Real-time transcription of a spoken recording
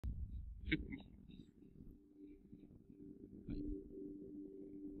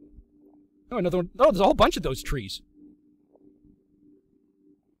Oh, another one. Oh, there's a whole bunch of those trees.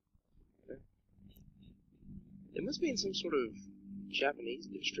 It must be in some sort of Japanese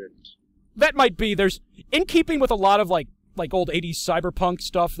district. That might be. There's, in keeping with a lot of like old 80s cyberpunk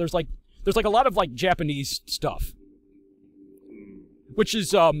stuff, there's like a lot of like Japanese stuff. Which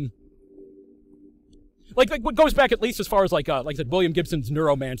is like what goes back at least as far as like I said, William Gibson's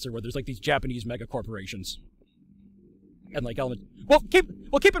Neuromancer, where there's like these Japanese mega corporations. And like elements. Well, keep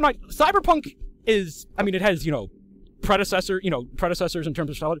in mind, Cyberpunk is, I mean, it has, predecessors in terms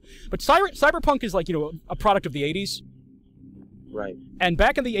of style, but Cyberpunk is like, a product of the 80s. Right. And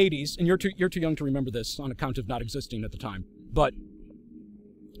back in the 80s, and you're too young to remember this on account of not existing at the time, but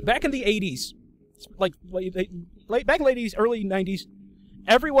back in the 80s, back in the 80s, early 90s,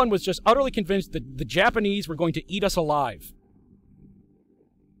 everyone was just utterly convinced that the Japanese were going to eat us alive.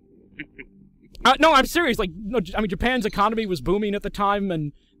 No, I'm serious. Like, no, I mean, Japan's economy was booming at the time,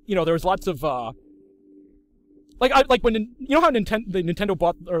 and there was lots of like when how Nintendo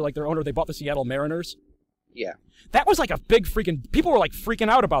bought, or like their owner, they bought the Seattle Mariners. Yeah. That was like a big freaking. People were like freaking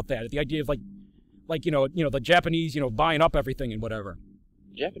out about that. The idea of like the Japanese buying up everything and whatever.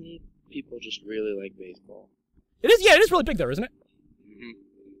 Japanese people just really like baseball. It is, yeah, it is really big there, isn't it?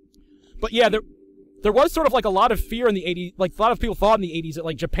 Mm-hmm. But yeah, there was sort of like a lot of fear in the 80s, like a lot of people thought in the 80s that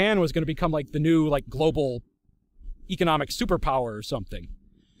like Japan was going to become like the new like global economic superpower or something.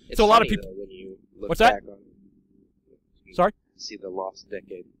 It's so a lot of funny, people. though, when you look What's back that? On, Sorry? See the lost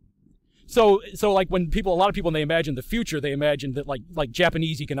decade. So like when a lot of people when they imagined the future, they imagined that like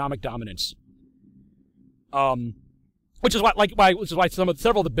Japanese economic dominance. Which is why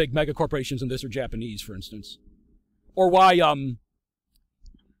several of the big mega corporations in this are Japanese, for instance. Or why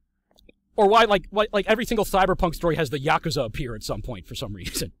like every single cyberpunk story has the Yakuza appear at some point for some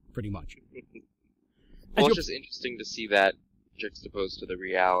reason, pretty much. Well, it's just interesting to see that juxtaposed to the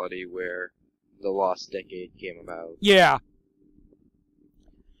reality where the lost decade came about. Yeah.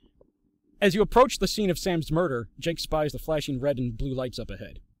 As you approach the scene of Sam's murder, Jake spies the flashing red and blue lights up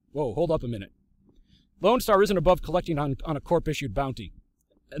ahead. Whoa, hold up a minute. Lone Star isn't above collecting on a corp-issued bounty,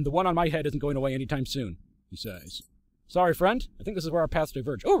 and the one on my head isn't going away anytime soon, he says. Sorry, friend. I think this is where our paths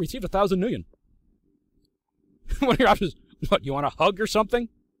diverge. Oh, received 1,000 million. One of your options, what, you want a hug or something?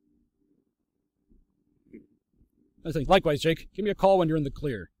 I say, likewise, Jake. Give me a call when you're in the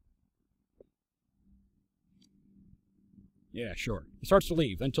clear. Yeah, sure. He starts to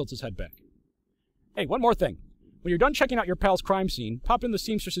leave, then tilts his head back. Hey, one more thing. When you're done checking out your pal's crime scene, pop in the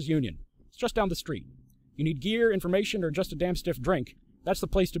Seamstresses Union. It's just down the street. You need gear, information, or just a damn stiff drink. That's the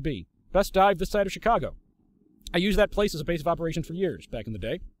place to be. Best dive this side of Chicago. I used that place as a base of operations for years, back in the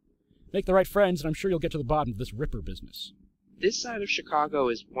day. Make the right friends, and I'm sure you'll get to the bottom of this Ripper business. This side of Chicago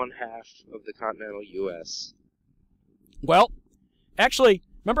is one half of the continental U.S. Well, actually,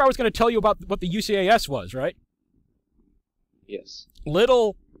 remember I was going to tell you about what the UCAS was, right? Yes.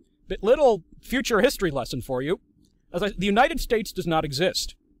 Little future history lesson for you. The United States does not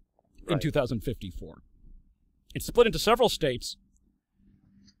exist in 2054. It's split into several states.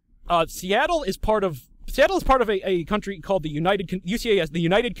 Seattle is part of a country called the UCAS, the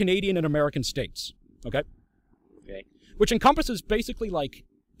United Canadian and American States. Okay. Okay. Which encompasses basically like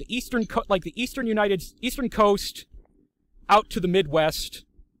the eastern coast, out to the Midwest,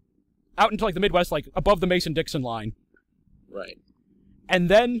 out into like the Midwest, like above the Mason-Dixon line. Right. And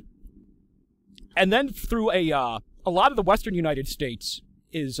then through a lot of the western United States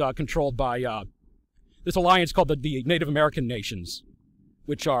is controlled by this alliance called the Native American nations,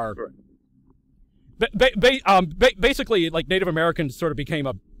 which are basically like Native Americans sort of became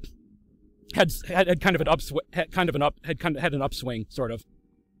had kind of an upswing sort of.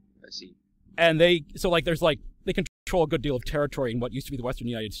 I see. And they control a good deal of territory in what used to be the western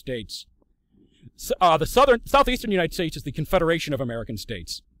United States. So, the southeastern United States is the Confederation of American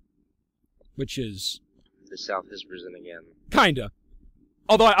States, which is the South has risen again. Kinda.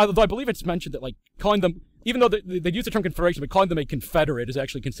 Although I believe it's mentioned that like calling them, even though they use the term Confederation, but calling them a Confederate is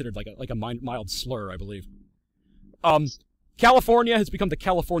actually considered like a mild slur, I believe. California has become the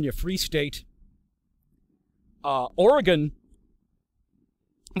California Free State. Oregon,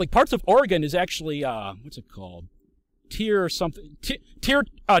 like parts of Oregon is actually what's it called? Tier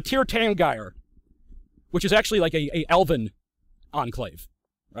Tangire, which is actually like a elven enclave,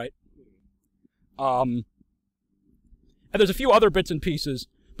 right? And there's a few other bits and pieces,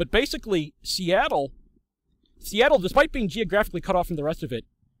 but basically Seattle, despite being geographically cut off from the rest of it,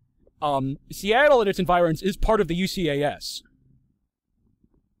 Seattle and its environs is part of the UCAS.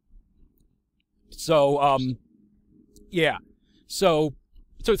 So, yeah. So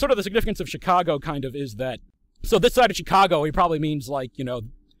So sort of the significance of Chicago kind of is that, so this side of Chicago, he probably means like, you know,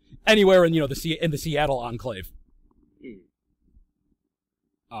 anywhere in, you know, in the Seattle enclave.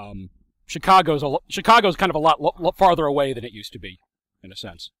 Chicago's kind of a lot farther away than it used to be, in a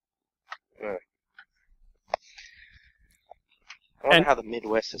sense. I wonder how the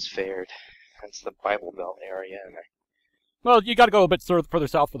Midwest has fared. That's the Bible Belt area. Well, you got to go a bit further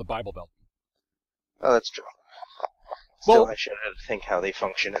south for the Bible Belt. Oh, that's true. Still, I should think how they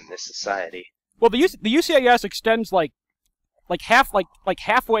function in this society. Well, the UCAS extends like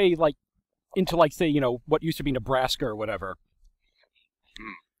halfway into like, say, you know, what used to be Nebraska or whatever.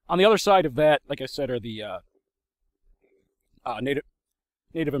 On the other side of that, like I said, are the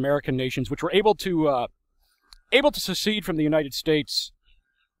Native American nations, which were able to secede from the United States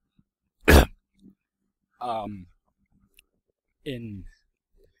in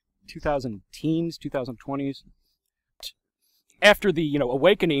 2020s, after the, you know,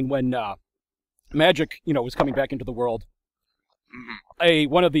 awakening when magic, you know, was coming back into the world.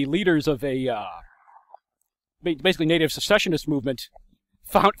 One of the leaders of a basically native secessionist movement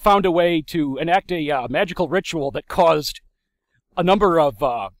found a way to enact a magical ritual that caused a number of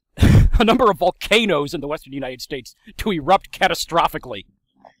volcanoes in the western United States to erupt catastrophically.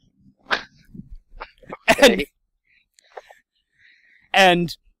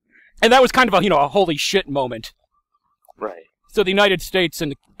 And that was kind of a, you know, a holy shit moment. Right. So the United States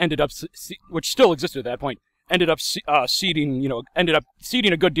ended up, which still existed at that point, ended up ceding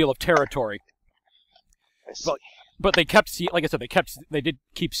a good deal of territory. But they kept, like I said, they did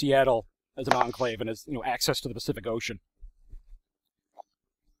keep Seattle as an enclave and as, you know, access to the Pacific Ocean.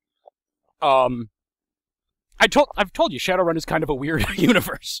 I've told you Shadowrun is kind of a weird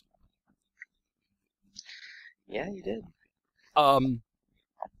universe. Yeah, you did.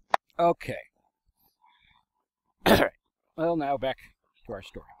 Okay. Alright. Well, now back to our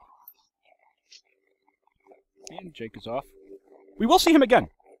story. And Jake is off. We will see him again.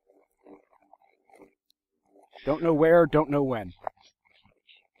 Don't know where, don't know when.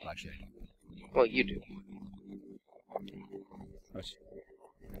 Well, actually, I don't. Well, you do.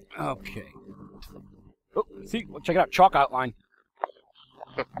 Okay. Oh, see, check it out. Chalk outline.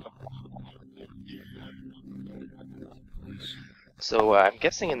 So, I'm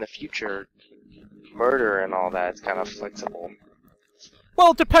guessing in the future, murder and all that is kind of flexible.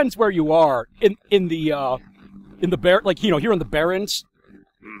 Well, it depends where you are. In the like, you know, here in the Barrens,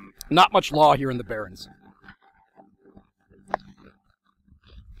 not much law here in the Barrens.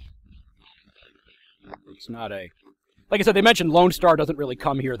 It's not a... Like I said, they mentioned Lone Star doesn't really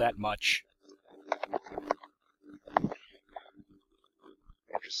come here that much.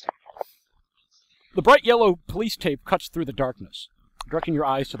 Interesting. The bright yellow police tape cuts through the darkness, directing your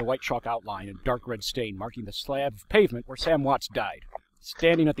eyes to the white chalk outline and dark red stain marking the slab of pavement where Sam Watts died.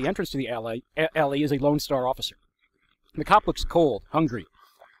 Standing at the entrance to the alley is a Lone Star officer. The cop looks cold, hungry,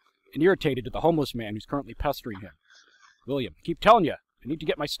 and irritated at the homeless man who's currently pestering him. William, I keep telling you, I need to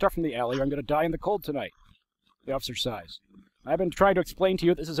get my stuff from the alley or I'm going to die in the cold tonight. The officer sighs. I've been trying to explain to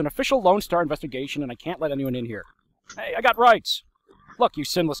you this is an official Lone Star investigation and I can't let anyone in here. Hey, I got rights. Look, you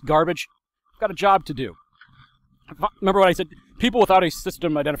sinless garbage. I've got a job to do. Remember what I said? People without a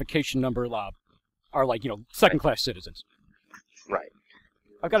system identification number are like, you know, second-class citizens. Right.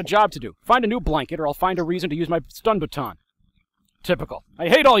 I've got a job to do. Find a new blanket or I'll find a reason to use my stun baton. Typical. I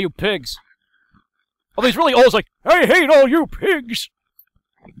hate all you pigs. Oh, he's really old. Like, I hate all you pigs.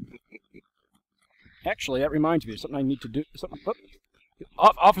 Actually, that reminds me of something I need to do.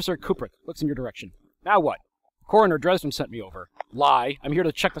 Officer Kubrick looks in your direction. Now what? Coroner Dresden sent me over. Lie. I'm here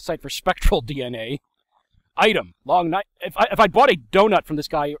to check the site for spectral DNA. Item. Long night. If I'd bought a donut from this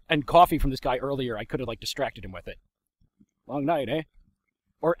guy and coffee from this guy earlier, I could have, like, distracted him with it. Long night, eh?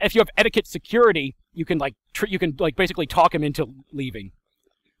 Or if you have etiquette security, you can, like, basically talk him into leaving.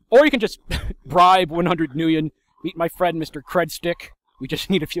 Or you can just bribe 100 million, meet my friend, Mr. Credstick. We just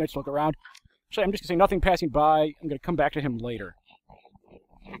need a few minutes to look around. Actually, I'm just going to say nothing passing by. I'm going to come back to him later.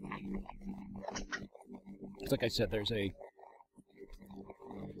 It's like I said, there's a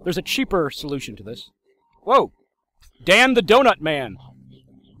cheaper solution to this. Whoa! Dan the Donut Man!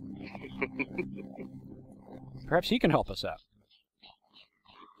 Perhaps he can help us out.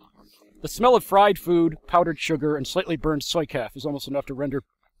 The smell of fried food, powdered sugar, and slightly burned soy calf is almost enough to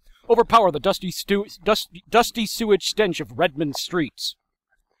overpower the dusty sewage stench of Redmond streets.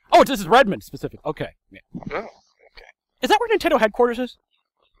 Oh, this is Redmond specific. Okay. Yeah. Oh, okay. Is that where Nintendo headquarters is?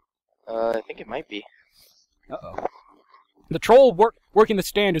 I think it might be. Uh-oh. The troll working the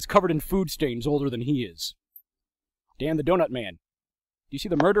stand is covered in food stains older than he is. Dan the Donut Man. Do you see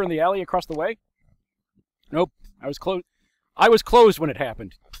the murder in the alley across the way? Nope. I was close. I was closed when it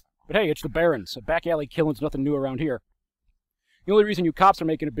happened. But hey, it's the Barrens. A back alley killing's nothing new around here. The only reason you cops are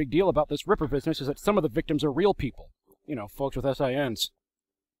making a big deal about this Ripper business is that some of the victims are real people. You know, folks with SINs.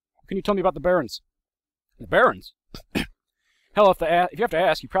 What can you tell me about the Barrens? The Barrens? Hell, if you have to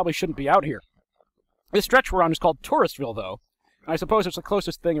ask, you probably shouldn't be out here. This stretch we're on is called Touristville, though. And I suppose it's the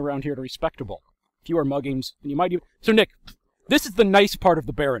closest thing around here to respectable. Fewer muggings, and you might even... So, Nick, this is the nice part of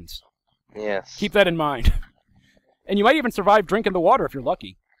the Barrens. Yes. Keep that in mind. And you might even survive drinking the water if you're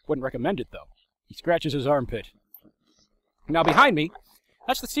lucky. Wouldn't recommend it, though. He scratches his armpit. Now, behind me,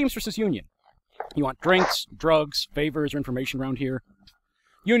 that's the Seamstresses Union. You want drinks, drugs, favors, or information around here?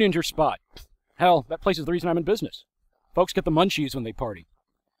 Union's your spot. Hell, that place is the reason I'm in business. Folks get the munchies when they party.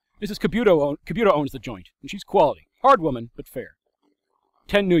 Mrs. Kabuto owns the joint, and she's quality. Hard woman, but fair.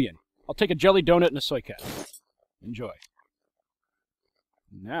 10 Nguyen. I'll take a jelly donut and a soy cat. Enjoy.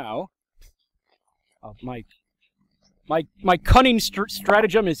 Now, my cunning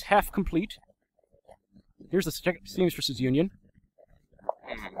stratagem is half complete. Here's the Seamstresses Union.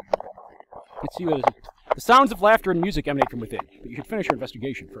 Let's see what it is. The sounds of laughter and music emanate from within, but you should finish your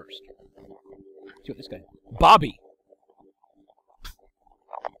investigation first. Let's see what this guy... Bobby!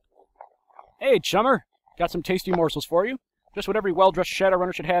 Hey, chummer. Got some tasty morsels for you. Just what every well-dressed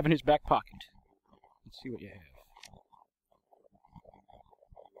Shadowrunner should have in his back pocket. Let's see what you have.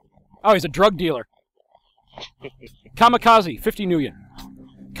 Oh, he's a drug dealer. Kamikaze, 50 Nguyen.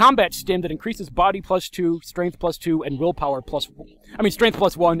 Combat stim that increases body +2, strength +2, and willpower strength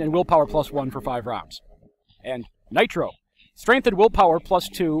 +1 and willpower +1 for 5 rounds. And Nitro. Strength and willpower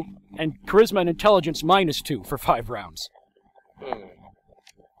 +2, and charisma and intelligence -2 for 5 rounds.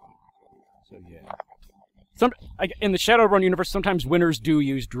 So, yeah. In the Shadowrun universe, sometimes winners do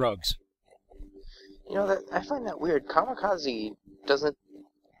use drugs. You know, I find that weird. Kamikaze doesn't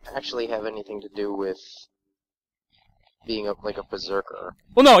actually have anything to do with being like a berserker.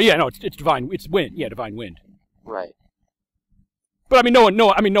 Well, no, it's divine. It's wind. Yeah, divine wind. Right. But I mean,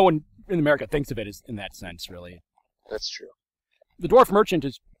 no one in America thinks of it as in that sense, really. That's true. The dwarf merchant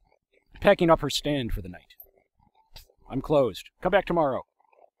is packing up her stand for the night. I'm closed. Come back tomorrow.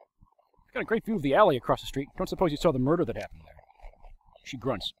 Got a great view of the alley across the street. Don't suppose you saw the murder that happened there. She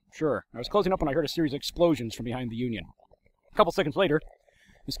grunts. Sure. I was closing up when I heard a series of explosions from behind the Union. A couple seconds later,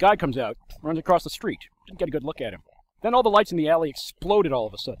 this guy comes out, runs across the street. Didn't get a good look at him. Then all the lights in the alley exploded all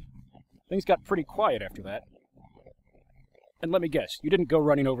of a sudden. Things got pretty quiet after that. And let me guess, you didn't go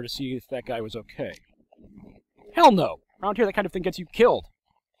running over to see if that guy was okay. Hell no! Around here that kind of thing gets you killed.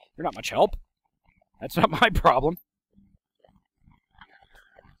 You're not much help. That's not my problem.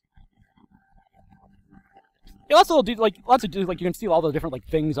 Yeah, lots of you can see all the different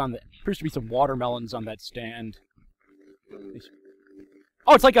things on the. Appears to be some watermelons on that stand.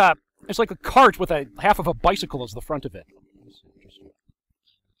 Oh, it's like a cart with half of a bicycle as the front of it.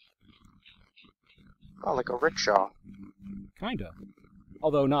 Oh, like a rickshaw. Kinda.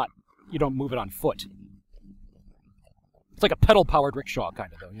 Although not. You don't move it on foot. It's like a pedal-powered rickshaw,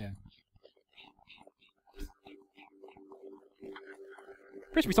 kinda, though, yeah.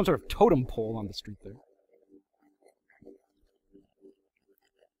 Appears to be some sort of totem pole on the street there.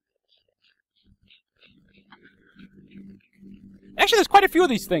 Actually, there's quite a few of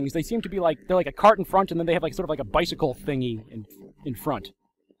these things. They seem to be they're like a cart in front, and then they have sort of a bicycle thingy in front.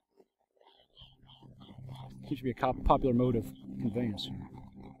 Seems to be a popular mode of conveyance.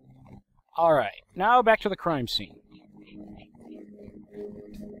 Alright, now back to the crime scene.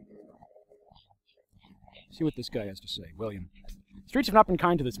 See what this guy has to say. William. Streets have not been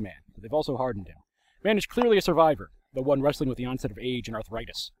kind to this man, but they've also hardened him. Man is clearly a survivor, though one wrestling with the onset of age and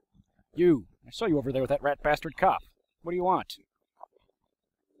arthritis. You. I saw you over there with that rat bastard cop. What do you want?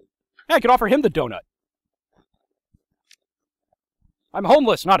 Hey, I could offer him the donut. I'm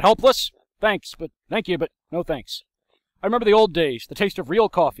homeless, not helpless. Thank you, but no thanks. I remember the old days, the taste of real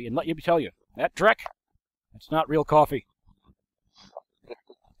coffee, and let me tell you, that Drek, that's not real coffee.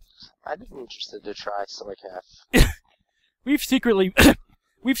 I'd be interested to try soy calf. We've secretly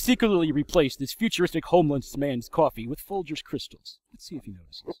replaced this futuristic homeless man's coffee with Folgers crystals. Let's see if he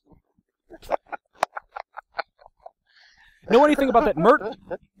notices. Know anything about that murder?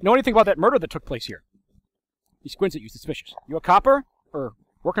 Know anything about that murder that took place here? He squints at you, suspicious. You a copper? Or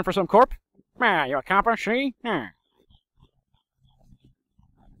working for some corp? You a copper, she?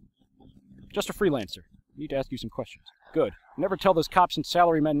 Just a freelancer. Need to ask you some questions. Good. Never tell those cops and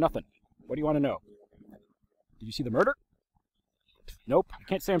salarymen nothing. What do you want to know? Did you see the murder? Nope. I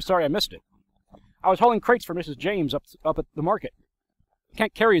can't say I'm sorry I missed it. I was hauling crates for Mrs. James up at the market.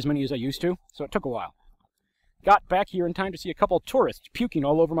 Can't carry as many as I used to, so it took a while. Got back here in time to see a couple of tourists puking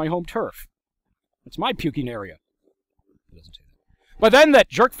all over my home turf. It's my puking area. It doesn't say that. By then, that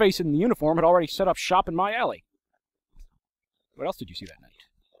jerkface in the uniform had already set up shop in my alley. What else did you see that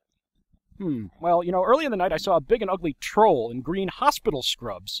night? Well, you know, early in the night I saw a big and ugly troll in green hospital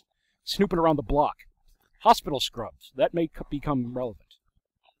scrubs snooping around the block. Hospital scrubs. That may become relevant.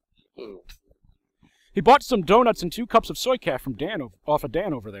 He bought some donuts and 2 cups of soy calf from Dan off of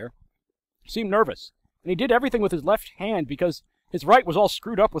Dan over there. He seemed nervous, and he did everything with his left hand because his right was all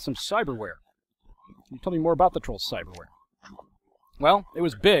screwed up with some cyberware. Can you tell me more about the troll's cyberware? Well, it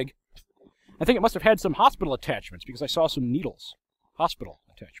was big. I think it must have had some hospital attachments because I saw some needles. Hospital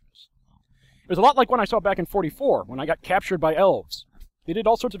attachments. It was a lot like when I saw back in 44 when I got captured by elves. They did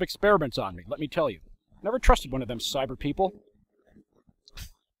all sorts of experiments on me, let me tell you. Never trusted one of them cyber people.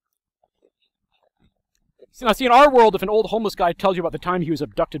 Now, see, in our world, if an old homeless guy tells you about the time he was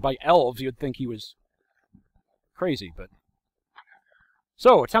abducted by elves, you'd think he was crazy, but...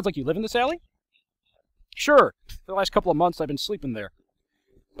 So, it sounds like you live in this alley? Sure. For the last couple of months, I've been sleeping there.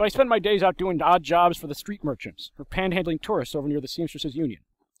 But I spend my days out doing odd jobs for the street merchants, or panhandling tourists over near the Seamstresses Union.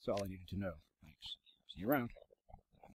 That's all I needed to know. Thanks. See you around.